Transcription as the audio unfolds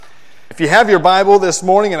If you have your Bible this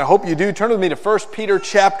morning, and I hope you do, turn with me to 1 Peter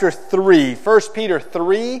chapter 3. 1 Peter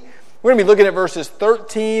 3, we're going to be looking at verses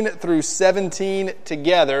 13 through 17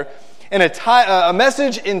 together. And a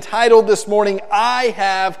message entitled this morning, I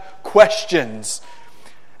Have Questions.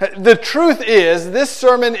 The truth is, this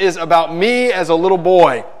sermon is about me as a little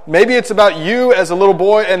boy. Maybe it's about you as a little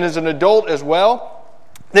boy and as an adult as well,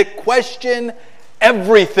 that question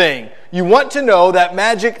everything. You want to know that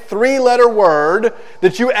magic 3-letter word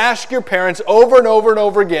that you ask your parents over and over and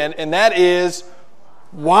over again, and that is,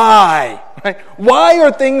 why? Right? Why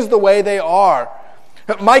are things the way they are?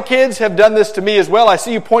 My kids have done this to me as well. I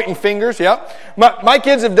see you pointing fingers. Yeah. My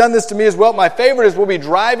kids have done this to me as well. My favorite is we'll be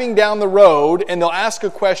driving down the road and they'll ask a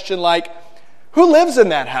question like, who lives in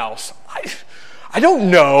that house? I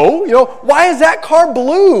don't know. Why is that car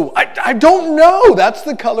blue? I don't know. That's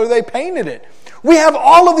the color they painted it. We have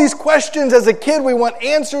all of these questions as a kid we want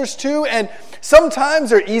answers to, and sometimes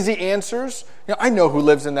they're easy answers. I know who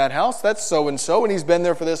lives in that house. That's so-and-so, and he's been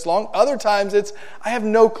there for this long. Other times it's, I have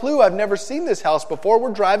no clue. I've never seen this house before.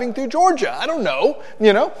 We're driving through Georgia. I don't know,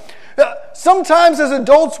 Sometimes as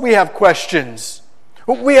adults we have questions.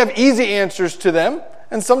 We have easy answers to them,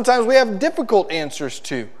 and sometimes we have difficult answers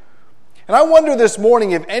to. And I wonder this morning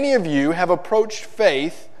if any of you have approached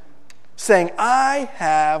faith saying, I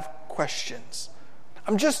have questions.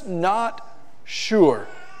 I'm just not sure.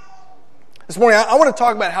 This morning, I want to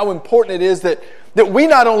talk about how important it is that we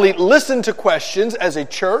not only listen to questions as a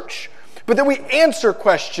church, but that we answer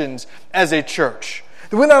questions as a church.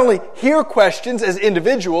 That we not only hear questions as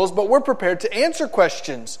individuals, but we're prepared to answer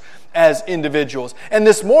questions as individuals. And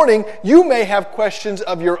this morning, you may have questions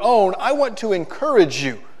of your own. I want to encourage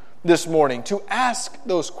you this morning to ask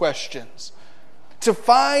those questions, to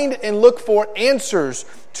find and look for answers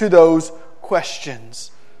to those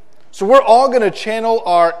questions. So we're all going to channel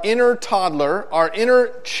our inner toddler, our inner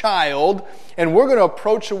child, and we're going to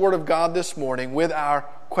approach the Word of God this morning with our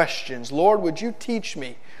questions. Lord, would you teach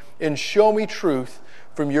me and show me truth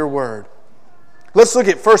from your Word? Let's look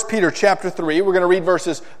at 1 Peter chapter 3. We're going to read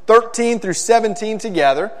verses 13 through 17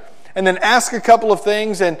 together, and then ask a couple of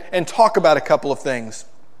things and talk about a couple of things.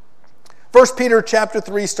 1 Peter chapter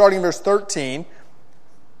 3, starting verse 13.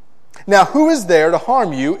 Now, who is there to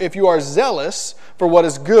harm you if you are zealous for what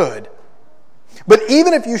is good? But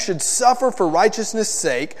even if you should suffer for righteousness'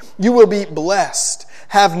 sake, you will be blessed.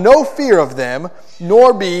 Have no fear of them,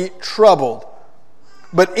 nor be troubled.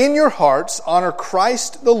 But in your hearts honor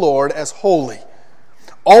Christ the Lord as holy.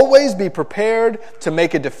 Always be prepared to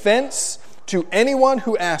make a defense to anyone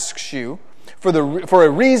who asks you for a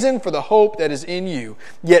reason for the hope that is in you.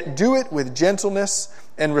 Yet do it with gentleness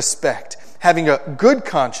and respect, having a good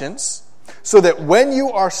conscience, so that when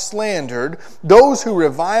you are slandered, those who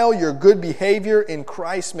revile your good behavior in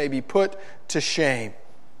Christ may be put to shame.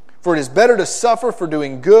 For it is better to suffer for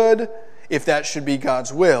doing good, if that should be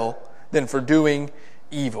God's will, than for doing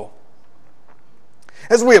evil.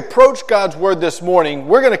 As we approach God's Word this morning,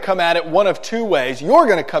 we're going to come at it one of two ways. You're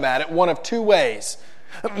going to come at it one of two ways.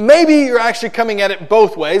 Maybe you're actually coming at it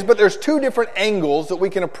both ways, but there's two different angles that we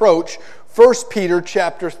can approach 1 Peter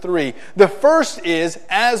chapter 3. The first is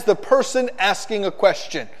as the person asking a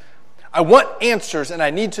question. I want answers and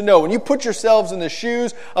I need to know. When you put yourselves in the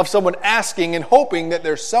shoes of someone asking and hoping that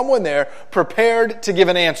there's someone there prepared to give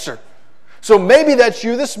an answer. So maybe that's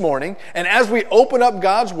you this morning, and as we open up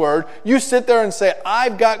God's Word, you sit there and say,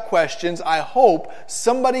 I've got questions. I hope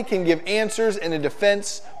somebody can give answers and a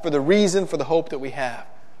defense for the reason for the hope that we have.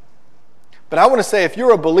 But I want to say, if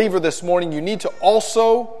you're a believer this morning, you need to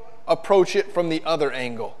also approach it from the other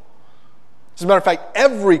angle. As a matter of fact,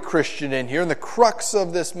 every Christian in here, and the crux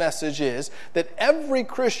of this message is that every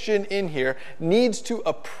Christian in here needs to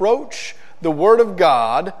approach the Word of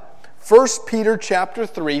God, 1 Peter chapter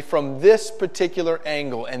 3, from this particular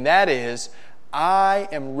angle, and that is, I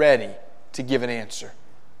am ready to give an answer.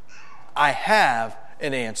 I have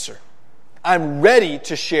an answer. I'm ready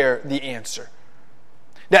to share the answer.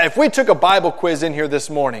 Now, if we took a Bible quiz in here this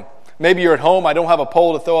morning, maybe you're at home, I don't have a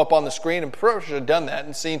poll to throw up on the screen, and probably should have done that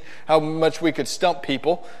and seen how much we could stump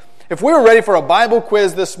people. If we were ready for a Bible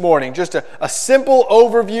quiz this morning, just a simple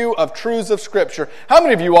overview of truths of Scripture, how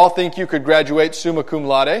many of you all think you could graduate summa cum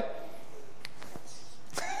laude?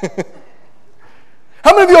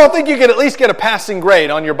 How many of you all think you could at least get a passing grade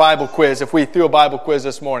on your Bible quiz if we threw a Bible quiz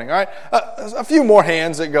this morning? All right, a few more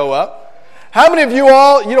hands that go up. How many of you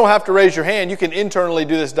all, you don't have to raise your hand, you can internally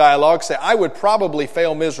do this dialogue, say, I would probably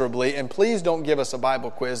fail miserably, and please don't give us a Bible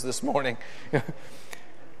quiz this morning.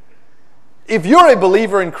 If you're a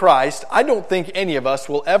believer in Christ, I don't think any of us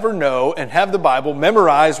will ever know and have the Bible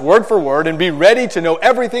memorized word for word and be ready to know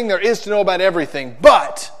everything there is to know about everything.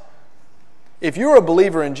 But If you're a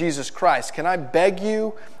believer in Jesus Christ, can I beg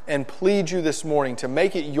you and plead you this morning to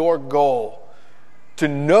make it your goal to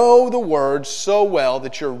know the Word so well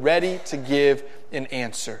that you're ready to give an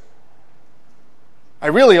answer? I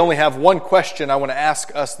really only have one question I want to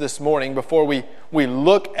ask us this morning before we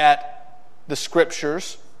look at the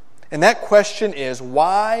Scriptures. And that question is,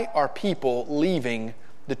 why are people leaving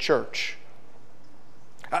the church?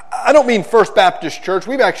 I don't mean First Baptist Church.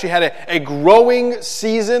 We've actually had a growing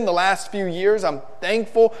season the last few years. I'm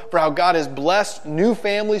thankful for how God has blessed new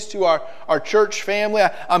families to our church family.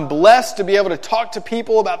 I'm blessed to be able to talk to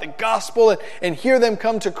people about the gospel and hear them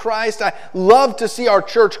come to Christ. I love to see our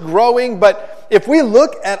church growing, but if we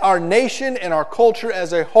look at our nation and our culture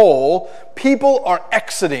as a whole, people are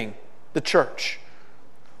exiting the church.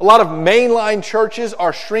 A lot of mainline churches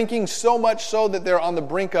are shrinking so much so that they're on the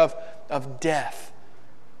brink of death.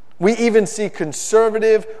 We even see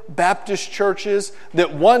conservative Baptist churches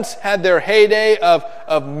that once had their heyday of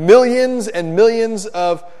millions and millions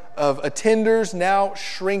of attenders now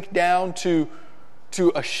shrink down to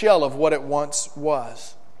a shell of what it once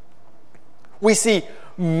was. We see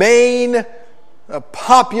main,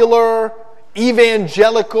 popular,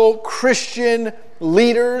 evangelical Christian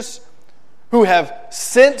leaders who have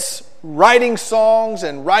since writing songs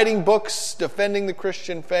and writing books defending the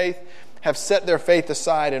Christian faith have set their faith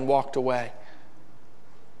aside and walked away.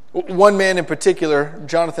 One man in particular,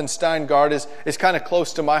 Jonathan Steingard, is kind of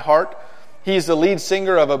close to my heart. He's the lead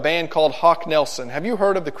singer of a band called Hawk Nelson. Have you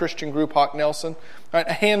heard of the Christian group Hawk Nelson? Right,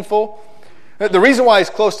 a handful. The reason why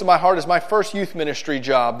he's close to my heart is my first youth ministry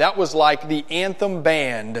job. That was like the anthem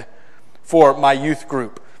band for my youth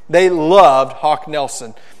group. They loved Hawk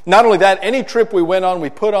Nelson. Not only that, any trip we went on, we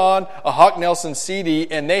put on a Hawk Nelson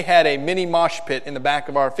CD, and they had a mini mosh pit in the back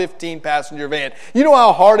of our 15-passenger van. You know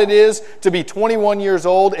how hard it is to be 21 years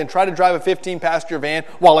old and try to drive a 15-passenger van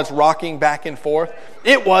while it's rocking back and forth?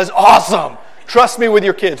 It was awesome. Trust me with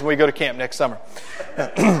your kids when we go to camp next summer.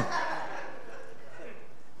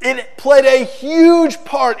 It played a huge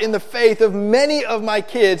part in the faith of many of my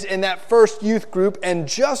kids in that first youth group, and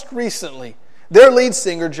just recently, their lead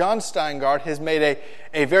singer, John Steingard, has made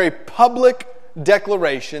a very public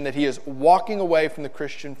declaration that he is walking away from the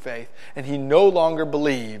Christian faith and he no longer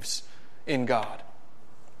believes in God.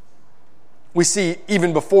 We see,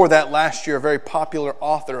 even before that last year, a very popular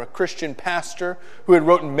author, a Christian pastor who had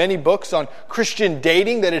written many books on Christian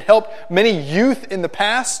dating that had helped many youth in the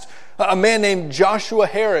past, a man named Joshua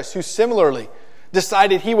Harris, who similarly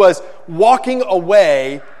decided he was walking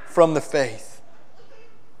away from the faith.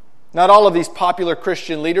 Not all of these popular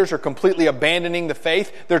Christian leaders are completely abandoning the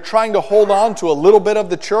faith. They're trying to hold on to a little bit of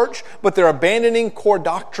the church, but they're abandoning core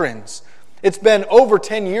doctrines. It's been over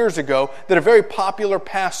 10 years ago that a very popular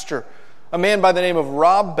pastor, a man by the name of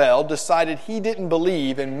Rob Bell, decided he didn't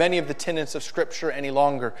believe in many of the tenets of Scripture any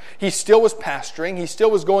longer. He still was pastoring. He still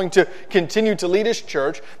was going to continue to lead his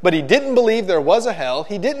church, but he didn't believe there was a hell.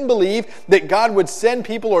 He didn't believe that God would send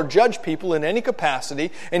people or judge people in any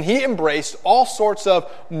capacity, and he embraced all sorts of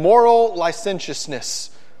moral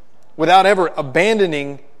licentiousness without ever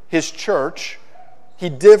abandoning his church. He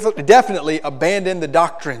definitely abandoned the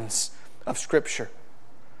doctrines of Scripture.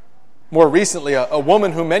 More recently, a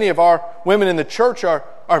woman who many of our women in the church are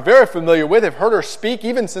very familiar with, have heard her speak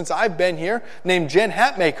even since I've been here, named Jen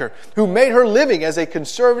Hatmaker, who made her living as a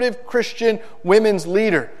conservative Christian women's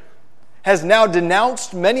leader, has now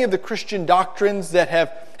denounced many of the Christian doctrines that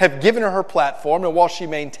have given her platform, and while she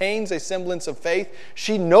maintains a semblance of faith,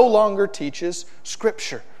 she no longer teaches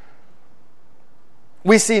Scripture.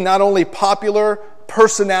 We see not only popular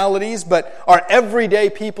personalities, but our everyday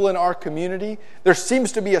people in our community. There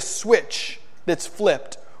seems to be a switch that's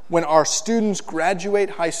flipped when our students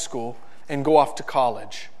graduate high school and go off to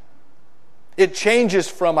college. It changes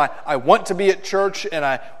from I want to be at church and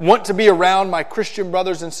I want to be around my Christian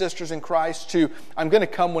brothers and sisters in Christ to I'm going to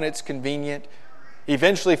come when it's convenient.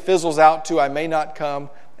 Eventually fizzles out to I may not come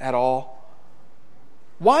at all.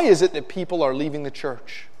 Why is it that people are leaving the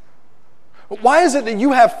church? Why is it that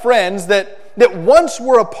you have friends that once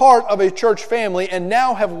were a part of a church family and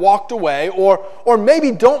now have walked away or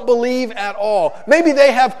maybe don't believe at all? Maybe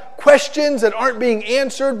they have questions that aren't being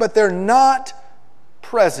answered, but they're not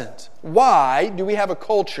present. Why do we have a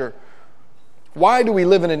culture? Why do we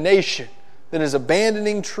live in a nation that is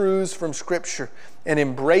abandoning truths from Scripture and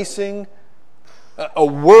embracing a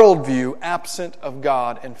worldview absent of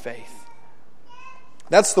God and faith?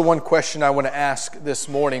 That's the one question I want to ask this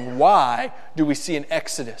morning. Why do we see an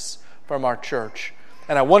exodus from our church?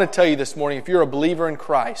 And I want to tell you this morning, if you're a believer in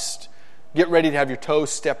Christ, get ready to have your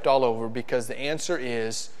toes stepped all over, because the answer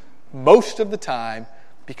is, most of the time,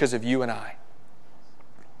 because of you and I.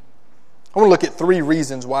 I want to look at 3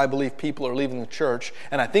 reasons why I believe people are leaving the church,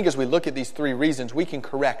 and I think as we look at these 3 reasons, we can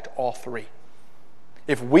correct all 3.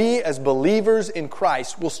 If we as believers in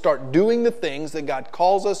Christ will start doing the things that God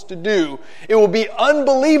calls us to do, it will be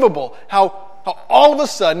unbelievable how all of a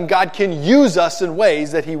sudden God can use us in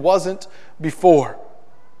ways that He wasn't before.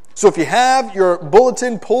 So if you have your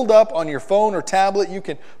bulletin pulled up on your phone or tablet, you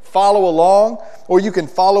can follow along, or you can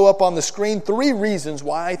follow up on the screen. 3 reasons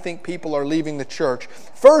why I think people are leaving the church.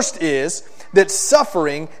 First is that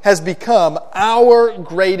suffering has become our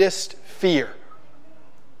greatest fear.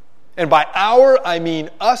 And by our, I mean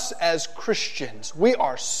us as Christians. We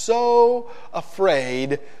are so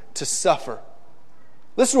afraid to suffer.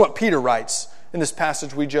 Listen to what Peter writes in this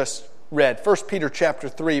passage we just read. 1 Peter chapter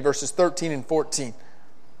 3, verses 13 and 14.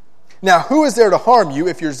 Now, who is there to harm you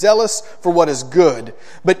if you're zealous for what is good?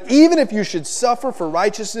 But even if you should suffer for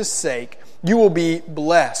righteousness' sake, you will be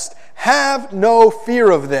blessed. Have no fear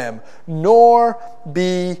of them, nor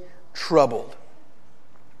be troubled.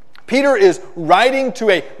 Peter is writing to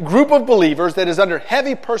a group of believers that is under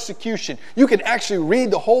heavy persecution. You can actually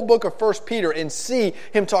read the whole book of 1 Peter and see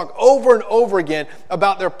him talk over and over again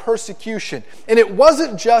about their persecution. And it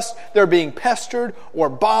wasn't just they're being pestered or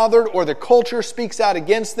bothered or the culture speaks out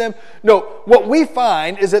against them. No, what we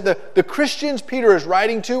find is that the Christians Peter is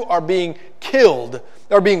writing to are being killed,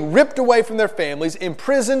 are being ripped away from their families,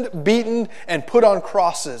 imprisoned, beaten, and put on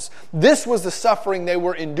crosses. This was the suffering they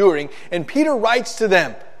were enduring. And Peter writes to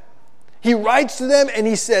them. He writes to them and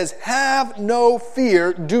he says, have no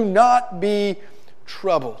fear, do not be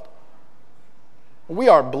troubled. We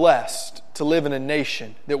are blessed to live in a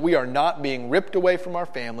nation that we are not being ripped away from our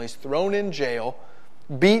families, thrown in jail,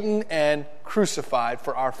 beaten and crucified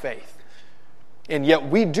for our faith. And yet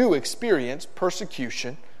we do experience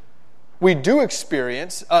persecution. We do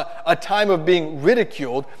experience a time of being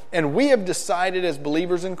ridiculed, and we have decided as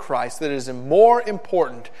believers in Christ that it is more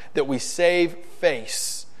important that we save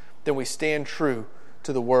face than we stand true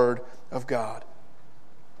to the Word of God.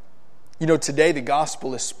 You know, today the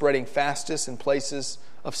gospel is spreading fastest in places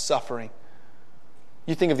of suffering.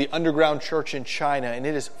 You think of the underground church in China, and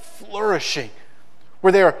it is flourishing,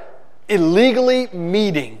 where they are illegally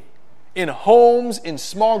meeting in homes, in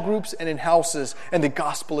small groups, and in houses, and the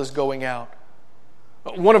gospel is going out.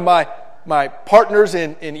 One of my partners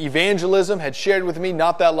in evangelism had shared with me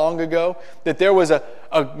not that long ago that there was a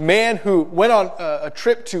man who went on a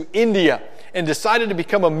trip to India and decided to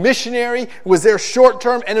become a missionary, was there short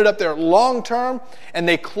term, ended up there long term, and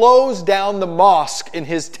they closed down the mosque in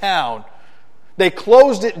his town. They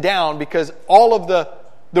closed it down because all of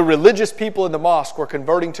the religious people in the mosque were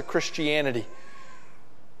converting to Christianity.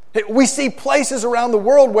 We see places around the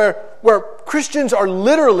world where Christians are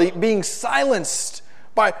literally being silenced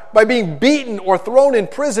by being beaten or thrown in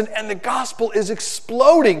prison, and the gospel is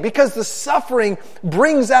exploding because the suffering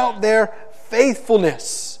brings out their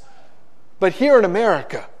faithfulness. But here in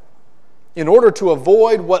America, in order to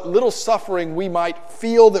avoid what little suffering we might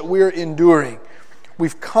feel that we're enduring,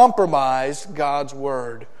 we've compromised God's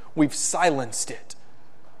word. We've silenced it.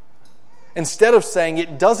 Instead of saying,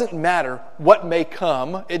 it doesn't matter what may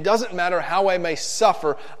come, it doesn't matter how I may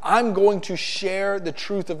suffer, I'm going to share the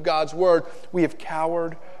truth of God's word, we have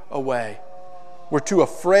cowered away. We're too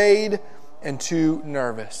afraid and too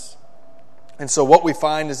nervous. And so what we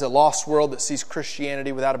find is a lost world that sees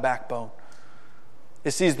Christianity without a backbone.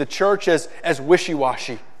 It sees the church as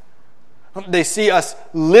wishy-washy. They see us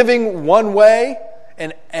living one way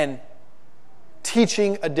and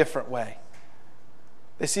teaching a different way.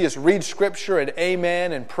 They see us read Scripture and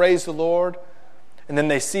amen and praise the Lord. And then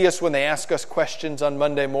they see us when they ask us questions on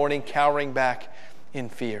Monday morning, cowering back in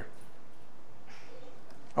fear.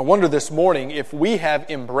 I wonder this morning if we have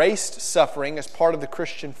embraced suffering as part of the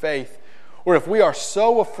Christian faith, or if we are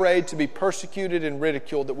so afraid to be persecuted and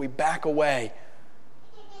ridiculed that we back away.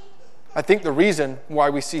 I think the reason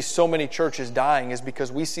why we see so many churches dying is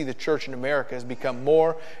because we see the church in America has become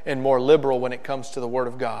more and more liberal when it comes to the Word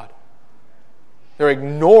of God. They're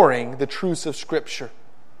ignoring the truths of Scripture.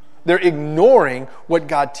 They're ignoring what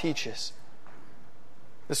God teaches.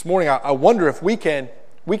 This morning, I wonder if we can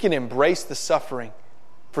embrace the suffering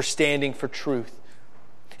for standing for truth.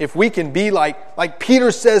 If we can be like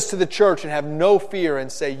Peter says to the church and have no fear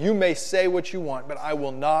and say, you may say what you want, but I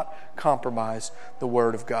will not compromise the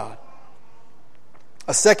Word of God.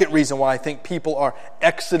 A second reason why I think people are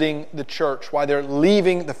exiting the church, why they're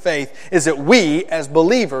leaving the faith, is that we, as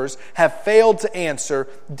believers, have failed to answer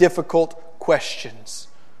difficult questions.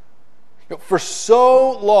 For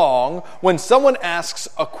so long, when someone asks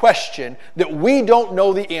a question that we don't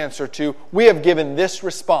know the answer to, we have given this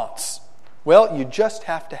response. Well, you just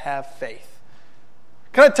have to have faith.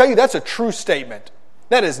 Can I tell you that's a true statement?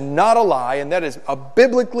 That is not a lie, and that is a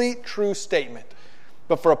biblically true statement.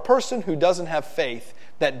 But for a person who doesn't have faith,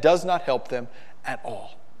 that does not help them at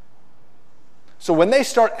all. So when they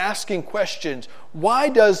start asking questions, why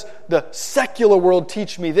does the secular world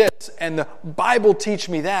teach me this and the Bible teach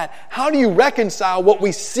me that? How do you reconcile what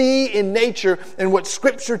we see in nature and what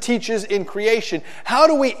Scripture teaches in creation? How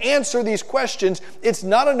do we answer these questions? It's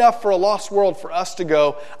not enough for a lost world for us to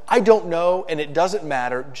go, I don't know and it doesn't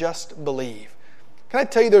matter, just believe. Can I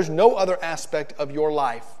tell you there's no other aspect of your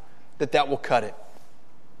life that will cut it?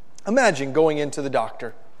 Imagine going into the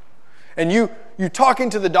doctor. And you talking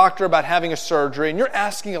to the doctor about having a surgery, and you're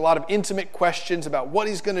asking a lot of intimate questions about what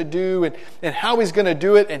he's going to do and how he's going to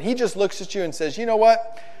do it, and he just looks at you and says, you know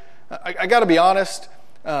what, I got to be honest,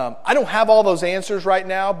 I don't have all those answers right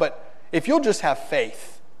now, but if you'll just have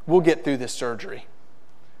faith, we'll get through this surgery.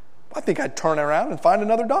 I think I'd turn around and find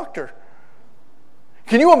another doctor.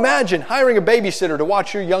 Can you imagine hiring a babysitter to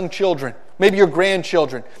watch your young children, maybe your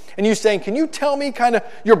grandchildren, and you saying, can you tell me kind of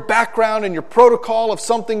your background and your protocol if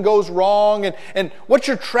something goes wrong, and what's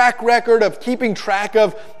your track record of keeping track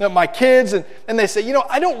of my kids? And they say, you know,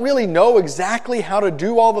 I don't really know exactly how to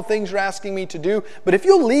do all the things you're asking me to do, but if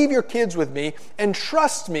you'll leave your kids with me and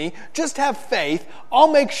trust me, just have faith,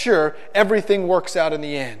 I'll make sure everything works out in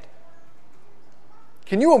the end.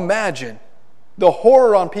 Can you imagine the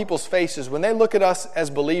horror on people's faces when they look at us as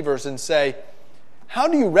believers and say, how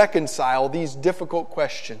do you reconcile these difficult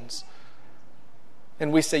questions?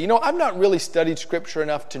 And we say, you know, I've not really studied Scripture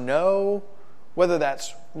enough to know whether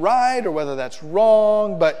that's right or whether that's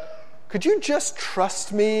wrong, but could you just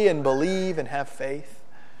trust me and believe and have faith?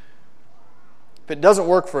 If it doesn't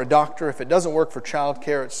work for a doctor, if it doesn't work for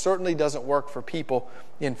childcare, it certainly doesn't work for people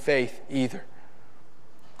in faith either.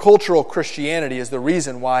 Cultural Christianity is the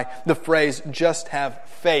reason why the phrase, just have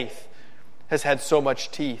faith, has had so much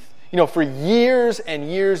teeth. You know, for years and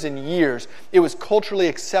years and years, it was culturally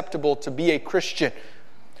acceptable to be a Christian.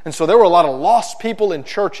 And so there were a lot of lost people in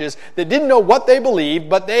churches that didn't know what they believed,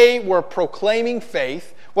 but they were proclaiming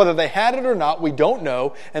faith. Whether they had it or not, we don't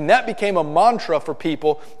know. And that became a mantra for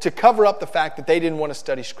people to cover up the fact that they didn't want to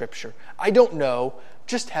study Scripture. I don't know,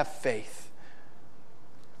 just have faith.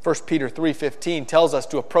 1 Peter 3:15 tells us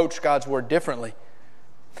to approach God's Word differently.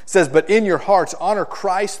 It says, but in your hearts honor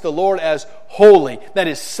Christ the Lord as holy, that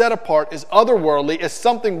is set apart, as otherworldly, as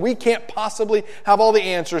something we can't possibly have all the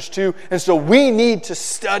answers to, and so we need to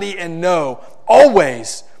study and know,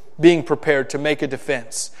 always being prepared to make a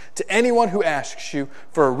defense to anyone who asks you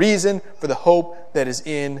for a reason for the hope that is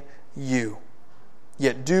in you.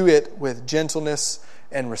 Yet do it with gentleness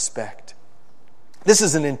and respect. This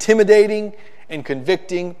is an intimidating and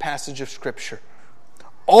convicting passage of Scripture.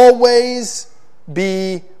 Always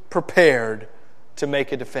be prepared to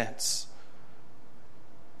make a defense.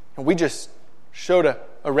 And we just showed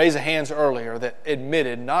a raise of hands earlier that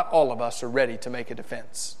admitted not all of us are ready to make a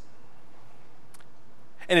defense.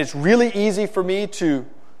 And it's really easy for me to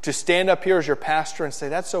stand up here as your pastor and say,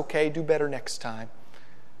 that's okay, do better next time.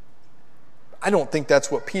 I don't think that's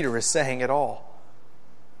what Peter is saying at all.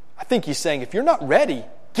 I think he's saying, if you're not ready,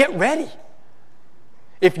 get ready.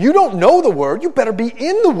 If you don't know the Word, you better be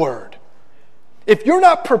in the Word. If you're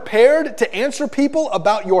not prepared to answer people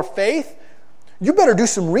about your faith, you better do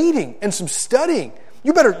some reading and some studying.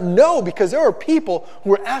 You better know, because there are people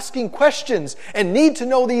who are asking questions and need to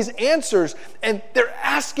know these answers, and they're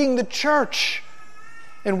asking the church.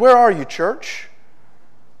 And where are you, church?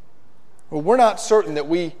 Well, we're not certain that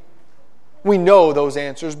we know those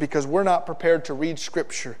answers because we're not prepared to read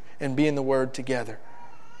Scripture and be in the Word together.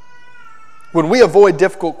 When we avoid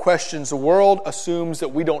difficult questions, the world assumes that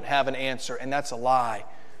we don't have an answer, and that's a lie.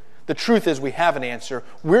 The truth is we have an answer.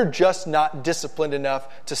 We're just not disciplined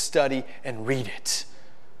enough to study and read it.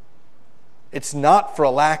 It's not for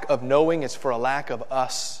a lack of knowing, it's for a lack of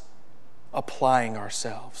us applying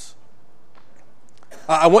ourselves.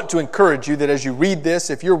 I want to encourage you that as you read this,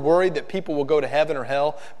 if you're worried that people will go to heaven or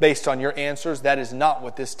hell based on your answers, that is not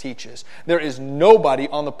what this teaches. There is nobody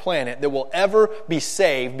on the planet that will ever be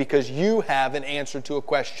saved because you have an answer to a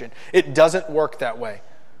question. It doesn't work that way.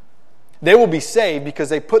 They will be saved because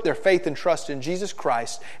they put their faith and trust in Jesus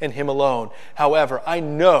Christ and Him alone. However, I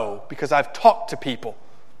know, because I've talked to people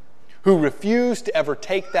who refuse to ever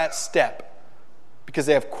take that step because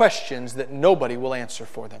they have questions that nobody will answer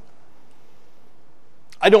for them.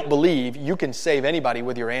 I don't believe you can save anybody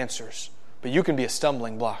with your answers, but you can be a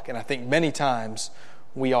stumbling block, and I think many times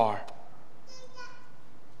we are.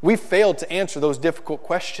 We've failed to answer those difficult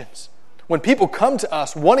questions. When people come to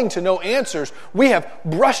us wanting to know answers, we have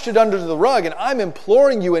brushed it under the rug, and I'm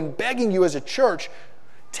imploring you and begging you as a church,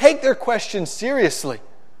 Take their questions seriously.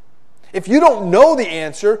 If you don't know the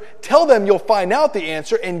answer, tell them you'll find out the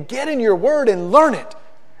answer and get in your word and learn it.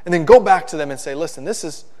 And then go back to them and say, listen, this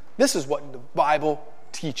is what the Bible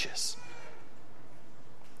teaches.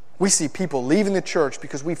 We see people leaving the church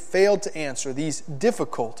because we failed to answer these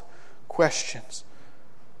difficult questions.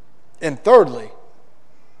 And thirdly,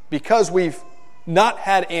 because we've not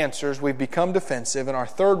had answers, we've become defensive. And our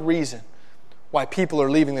third reason why people are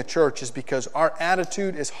leaving the church is because our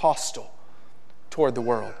attitude is hostile toward the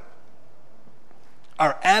world.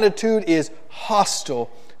 Our attitude is hostile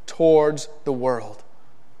towards the world.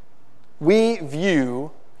 We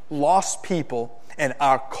view lost people and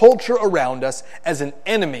our culture around us as an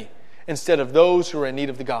enemy instead of those who are in need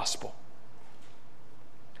of the gospel.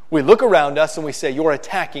 We look around us and we say, you're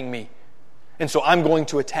attacking me, and so I'm going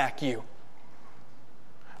to attack you.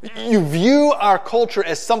 You view our culture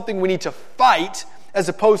as something we need to fight as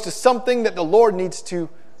opposed to something that the Lord needs to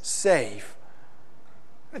save.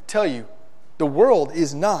 I tell you, the world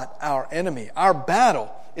is not our enemy. Our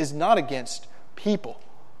battle is not against people.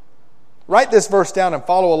 Write this verse down and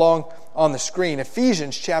follow along on the screen.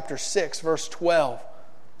 Ephesians chapter 6, verse 12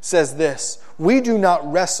 says this: we do not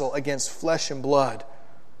wrestle against flesh and blood,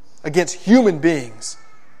 against human beings,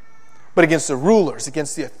 but against the rulers,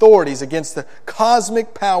 against the authorities, against the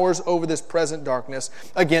cosmic powers over this present darkness,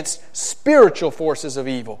 against spiritual forces of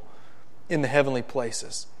evil in the heavenly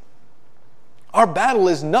places. Our battle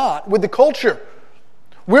is not with the culture.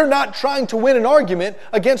 We're not trying to win an argument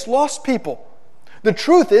against lost people. The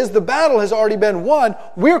truth is, the battle has already been won.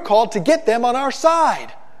 We're called to get them on our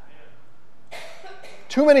side.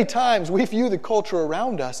 Too many times we view the culture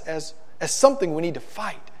around us as something we need to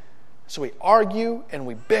fight. So we argue and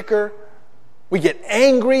we bicker. We get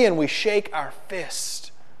angry and we shake our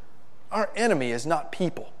fist. Our enemy is not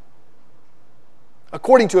people.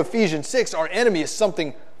 According to Ephesians 6, our enemy is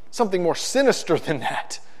something more sinister than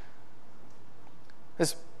that.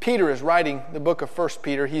 As Peter is writing the book of 1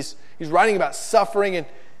 Peter, he's writing about suffering,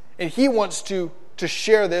 and he wants to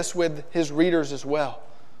share this with his readers as well.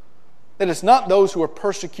 That it's not those who are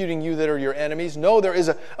persecuting you that are your enemies. No, there is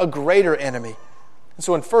a greater enemy. And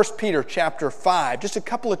so in 1 Peter chapter 5, just a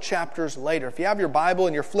couple of chapters later, if you have your Bible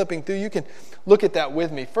and you're flipping through, you can look at that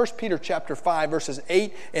with me. 1 Peter chapter 5, verses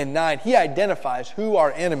 8 and 9, he identifies who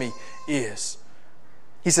our enemy is.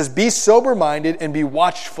 He says, be sober-minded and be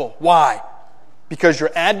watchful. Why? Because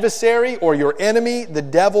your adversary or your enemy, the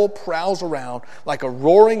devil, prowls around like a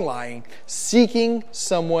roaring lion, seeking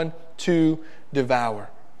someone to devour.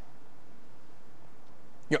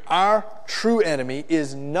 Our true enemy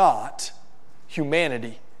is not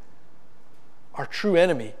humanity. Our true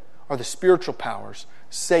enemy are the spiritual powers,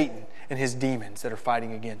 Satan and his demons that are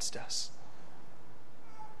fighting against us.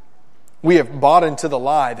 We have bought into the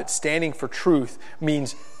lie that standing for truth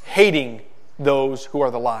means hating those who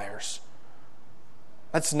are the liars.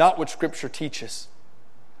 That's not what Scripture teaches.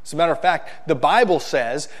 As a matter of fact, the Bible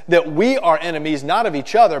says that we are enemies not of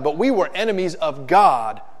each other, but we were enemies of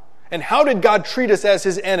God. And how did God treat us as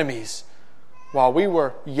His enemies? While we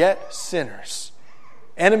were yet sinners,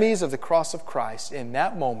 enemies of the cross of Christ, in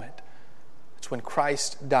that moment, it's when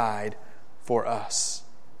Christ died for us.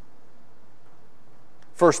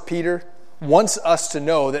 1 Peter wants us to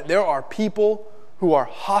know that there are people who are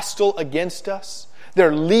hostile against us.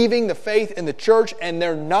 They're leaving the faith in the church, and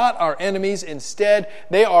they're not our enemies. Instead,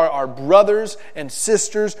 they are our brothers and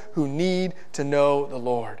sisters who need to know the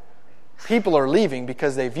Lord. People are leaving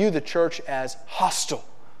because they view the church as hostile.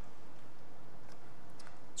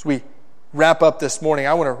 As we wrap up this morning,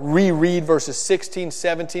 I want to reread verses 16,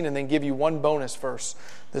 17, and then give you one bonus verse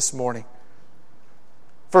this morning.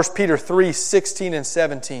 1 Peter 3, 16 and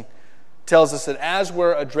 17 tells us that as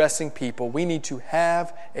we're addressing people, we need to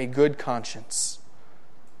have a good conscience,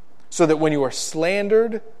 so that when you are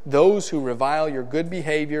slandered, those who revile your good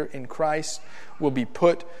behavior in Christ will be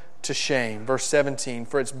put to shame. Verse 17,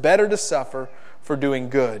 for it's better to suffer for doing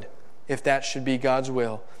good, if that should be God's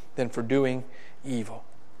will, than for doing evil.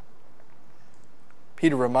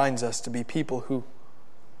 Peter reminds us to be people who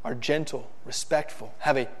are gentle, respectful,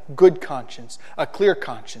 have a good conscience, a clear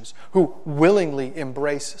conscience, who willingly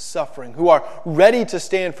embrace suffering, who are ready to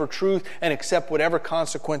stand for truth and accept whatever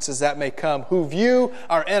consequences that may come, who view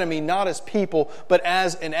our enemy not as people, but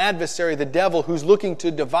as an adversary, the devil, who's looking to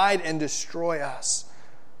divide and destroy us.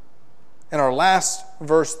 And our last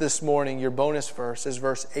verse this morning, your bonus verse, is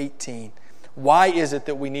verse 18. Why is it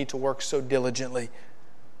that we need to work so diligently?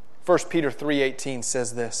 1 Peter 3:18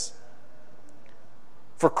 says this: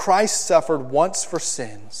 for Christ suffered once for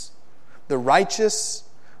sins, the righteous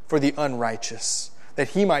for the unrighteous, that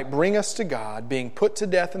He might bring us to God, being put to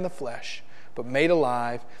death in the flesh, but made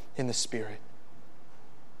alive in the Spirit.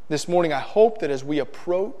 This morning, I hope that as we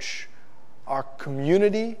approach our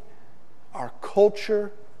community, our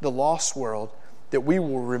culture, the lost world, that we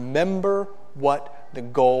will remember what the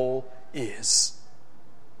goal is.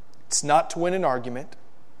 It's not to win an argument.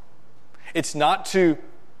 It's not to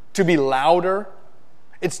be louder.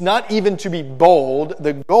 It's not even to be bold.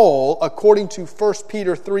 The goal, according to 1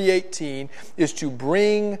 Peter 3:18, is to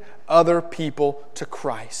bring other people to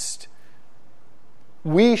Christ.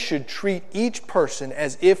 We should treat each person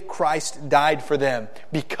as if Christ died for them,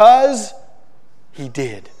 because He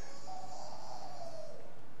did.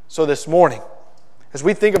 So this morning, as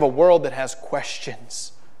we think of a world that has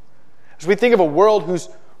questions, as we think of a world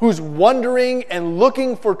who's wondering and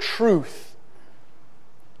looking for truth,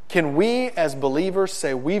 can we as believers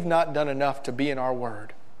say we've not done enough to be in our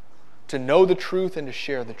Word, to know the truth and to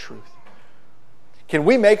share the truth? Can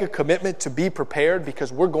we make a commitment to be prepared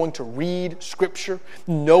because we're going to read Scripture,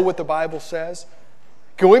 know what the Bible says?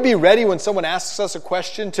 Can we be ready when someone asks us a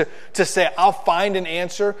question to say, I'll find an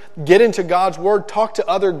answer, get into God's Word, talk to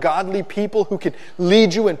other godly people who can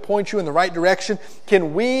lead you and point you in the right direction?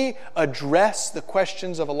 Can we address the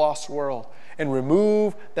questions of a lost world and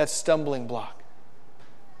remove that stumbling block?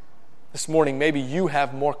 This morning, maybe you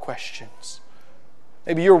have more questions.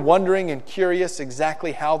 Maybe you're wondering and curious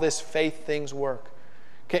exactly how this faith things work.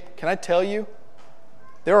 Can I tell you?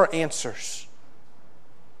 There are answers.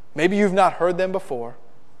 Maybe you've not heard them before.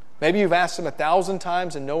 Maybe you've asked them 1,000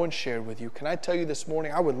 times and no one shared with you. Can I tell you this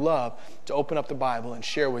morning, I would love to open up the Bible and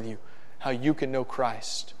share with you how you can know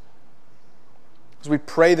Christ. As we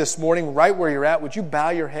pray this morning, right where you're at, would you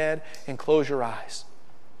bow your head and close your eyes?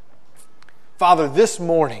 Father, this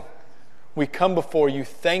morning, we come before you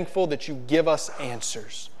thankful that you give us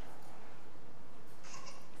answers.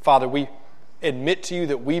 Father, we admit to you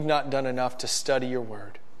that we've not done enough to study your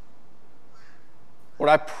Word. Lord,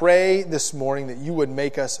 I pray this morning that you would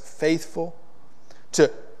make us faithful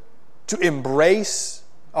to embrace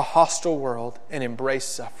a hostile world and embrace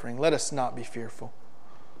suffering. Let us not be fearful.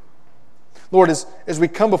 Lord, as we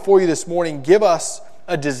come before you this morning, give us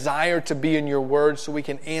a desire to be in your Word so we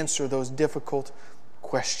can answer those difficult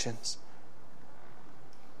questions.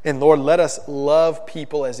 And Lord, let us love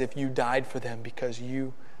people as if you died for them because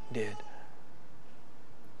you did.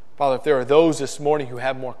 Father, if there are those this morning who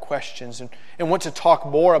have more questions and want to talk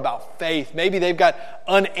more about faith, maybe they've got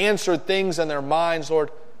unanswered things in their minds,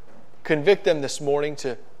 Lord, convict them this morning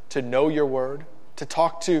to know your Word, to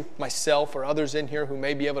talk to myself or others in here who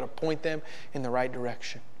may be able to point them in the right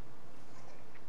direction.